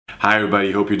Hi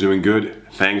everybody, hope you're doing good.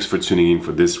 Thanks for tuning in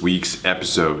for this week's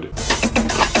episode.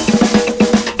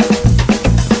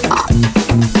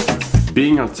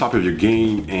 Being on top of your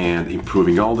game and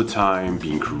improving all the time,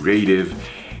 being creative,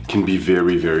 can be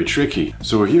very, very tricky.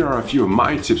 So here are a few of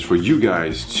my tips for you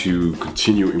guys to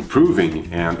continue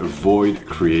improving and avoid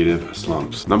creative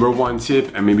slumps. Number one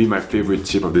tip, and maybe my favorite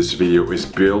tip of this video, is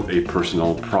build a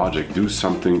personal project. Do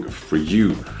something for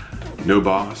you. No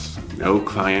boss, no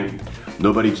client,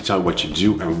 nobody to tell what you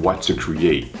do and what to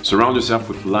create. Surround yourself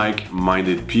with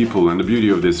like-minded people, and the beauty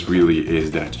of this really is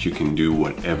that you can do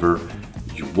whatever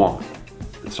you want.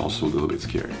 It's also a little bit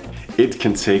scary. It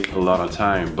can take a lot of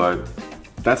time, but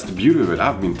that's the beauty of it.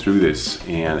 I've been through this,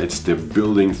 and it's the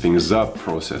building things up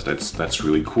process that's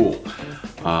really cool.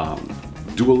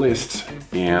 Do a list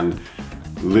and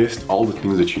list all the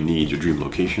things that you need, your dream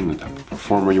location, the type of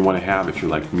performer you want to have, if you're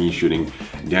like me, shooting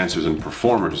dancers and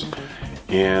performers,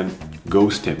 and go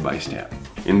step by step.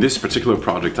 In this particular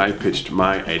project, I pitched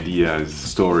my ideas,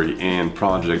 story, and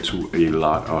project to a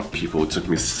lot of people. It took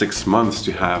me 6 months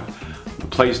to have the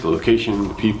place, the location,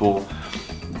 the people,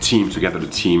 the team together, the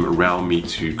team around me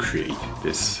to create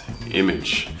this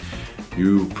image.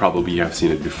 You probably have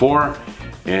seen it before,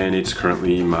 and it's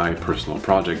currently my personal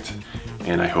project,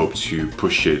 and I hope to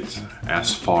push it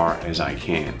as far as I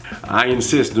can. I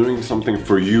insist doing something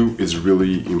for you is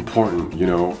really important, you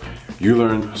know. You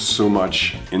learn so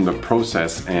much in the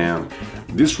process, and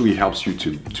this really helps you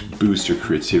to boost your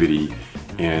creativity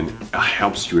and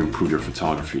helps you improve your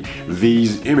photography.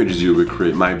 These images you will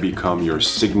create might become your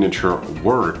signature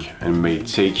work and may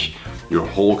take your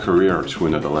whole career to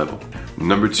another level.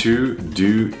 Number two,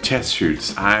 do test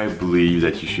shoots. I believe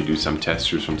that you should do some test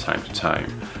shoots from time to time.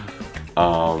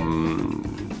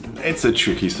 It's a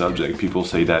tricky subject. People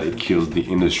say that it kills the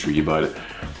industry, but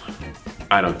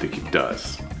I don't think it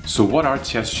does. So what are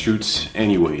test shoots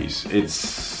anyways?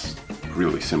 It's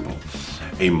really simple.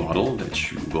 A model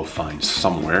that you will find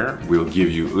somewhere will give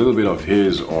you a little bit of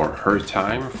his or her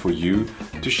time for you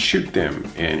to shoot them,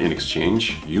 and in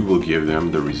exchange you will give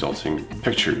them the resulting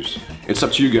pictures. It's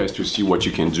up to you guys to see what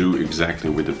you can do exactly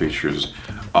with the pictures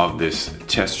of this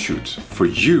test shoot. For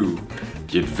you,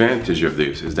 the advantage of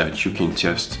this is that you can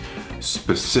test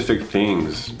specific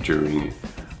things during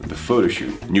the photo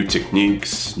shoot. New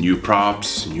techniques, new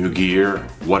props, new gear,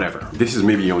 whatever. This is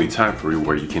maybe the only time for you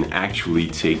where you can actually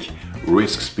take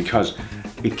risks, because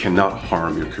it cannot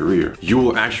harm your career. You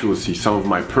will actually see some of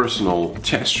my personal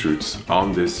test shoots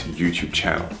on this YouTube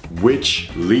channel. Which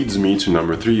leads me to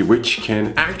number three, which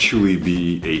can actually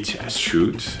be a test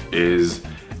shoot, is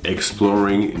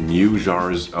exploring new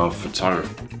genres of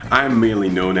photography. I'm mainly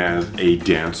known as a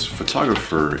dance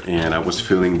photographer, and I was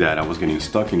feeling that I was getting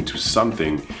stuck into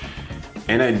something,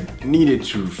 and I needed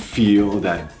to feel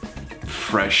that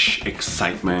fresh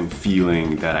excitement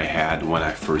feeling that I had when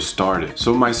I first started.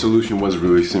 So my solution was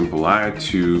really simple. I had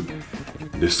to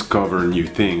discover new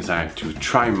things. I had to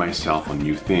try myself on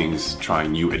new things, try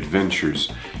new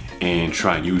adventures, and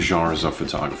try new genres of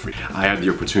photography. I had the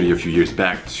opportunity a few years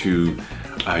back to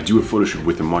do a photo shoot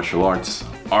with a martial arts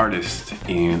artist,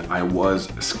 and I was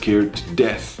scared to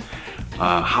death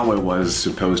how I was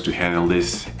supposed to handle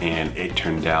this, and it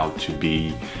turned out to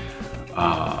be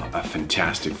a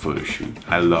fantastic photo shoot.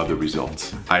 I love the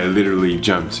results. I literally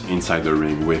jumped inside the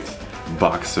ring with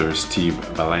boxer Steve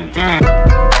Valente.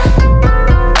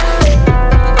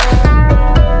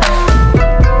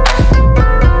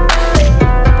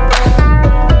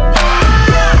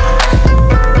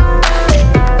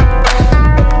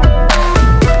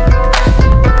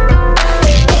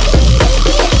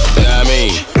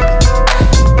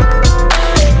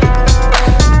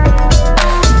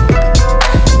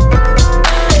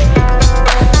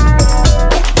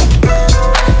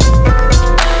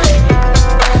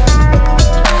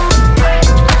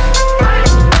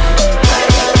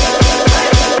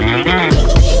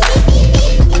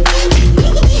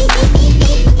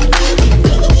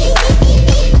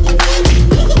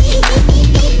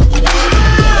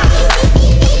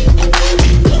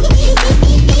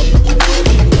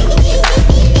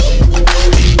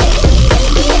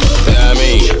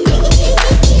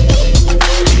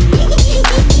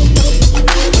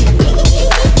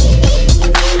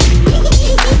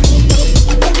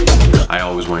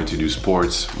 To do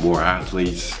sports, more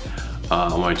athletes.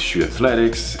 I wanted to shoot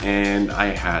athletics, and I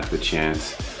had the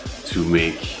chance to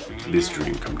make this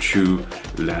dream come true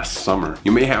last summer.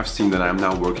 You may have seen that I'm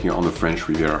now working on the French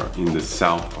Riviera in the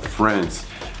south of France.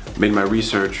 Made my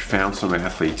research, found some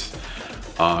athletes,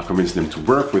 convinced them to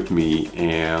work with me,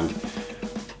 and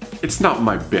it's not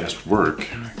my best work,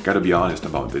 gotta be honest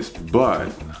about this,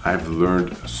 but I've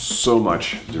learned so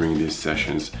much during these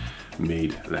sessions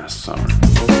made last summer.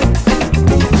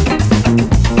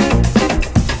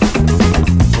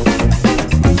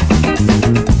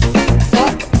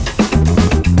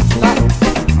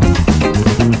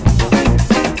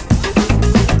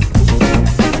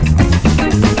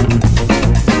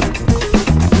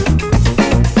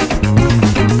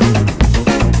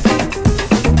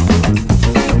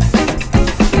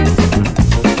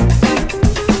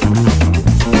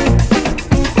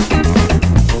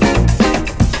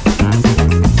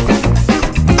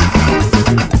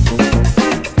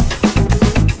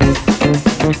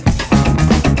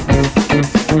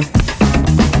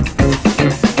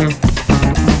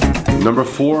 Number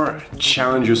 4,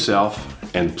 challenge yourself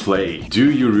and play.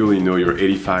 Do you really know your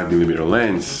 85mm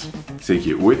lens? Take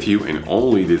it with you and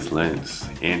only this lens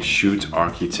and shoot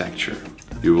architecture.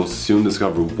 You will soon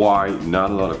discover why not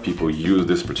a lot of people use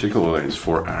this particular lens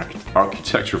for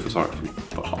architecture photography.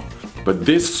 But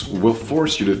this will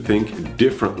force you to think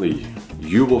differently.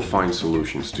 You will find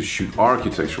solutions to shoot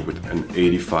architecture with an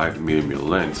 85mm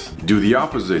lens. Do the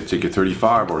opposite, take a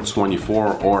 35 or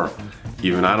 24 or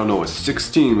even, I don't know, a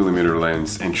 16mm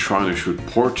lens and try to shoot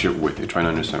portrait with it, trying to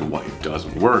understand why it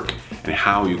doesn't work and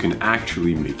how you can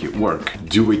actually make it work.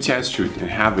 Do a test shoot and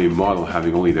have a model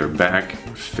having only their back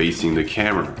facing the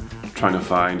camera, trying to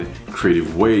find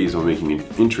creative ways of making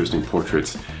interesting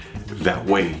portraits that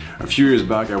way. A few years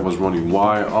back I was wondering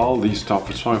why all these top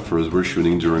photographers were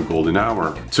shooting during golden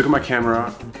hour. Took my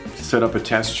camera, set up a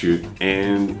test shoot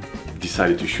and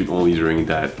decided to shoot only during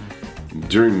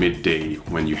midday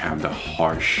when you have the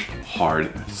harsh,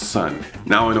 hard sun.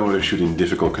 Now I know how to shoot in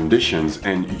difficult conditions,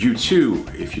 and you too,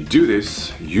 if you do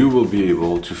this, you will be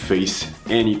able to face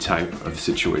any type of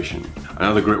situation.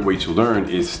 Another great way to learn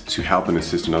is to help and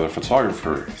assist another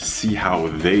photographer, see how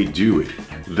they do it.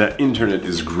 The internet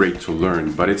is great to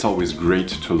learn, but it's always great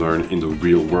to learn in the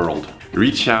real world.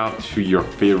 Reach out to your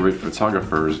favorite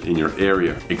photographers in your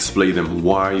area. Explain them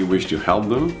why you wish to help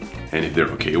them, and if they're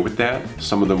okay with that.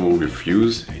 Some of them will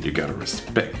refuse, and you gotta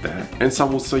respect that. And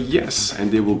some will say yes,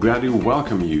 and they will gladly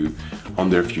welcome you on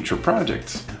their future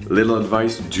projects. Little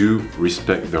advice, do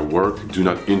respect their work. Do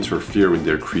not interfere in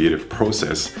their creative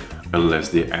process unless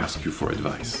they ask you for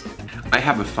advice. I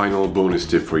have a final bonus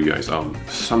tip for you guys.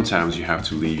 Sometimes you have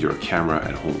to leave your camera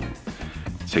at home.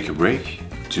 Take a break,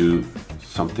 do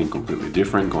something completely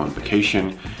different, go on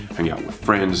vacation, hang out with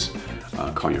friends,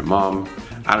 call your mom,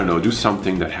 I don't know, do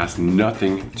something that has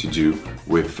nothing to do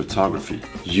with photography.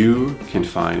 You can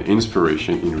find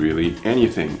inspiration in really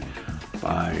anything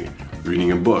by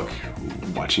reading a book,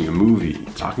 watching a movie,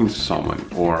 talking to someone,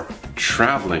 or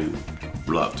traveling.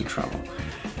 Love to travel.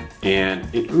 And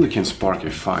it really can spark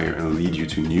a fire and lead you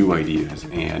to new ideas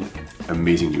and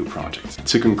amazing new projects.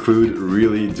 To conclude,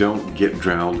 really don't get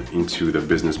drowned into the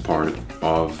business part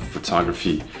of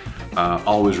photography.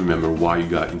 Always remember why you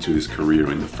got into this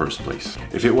career in the first place.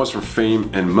 If it was for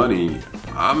fame and money,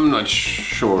 I'm not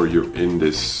sure you're in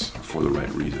this for the right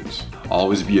reasons.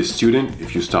 Always be a student.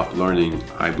 If you stop learning,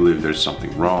 I believe there's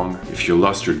something wrong. If you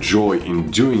lost your joy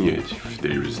in doing it, if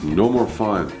there is no more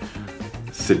fun,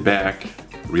 sit back,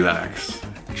 relax,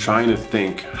 trying to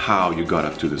think how you got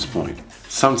up to this point.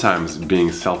 Sometimes being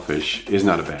selfish is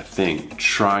not a bad thing.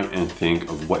 Try and think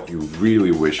of what you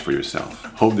really wish for yourself.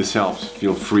 Hope this helps.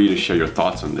 Feel free to share your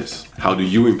thoughts on this. How do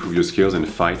you improve your skills and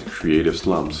fight creative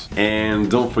slumps?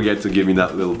 And don't forget to give me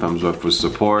that little thumbs up for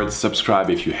support. Subscribe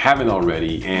if you haven't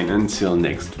already. And until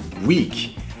next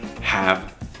week,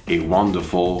 have a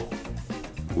wonderful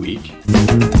week.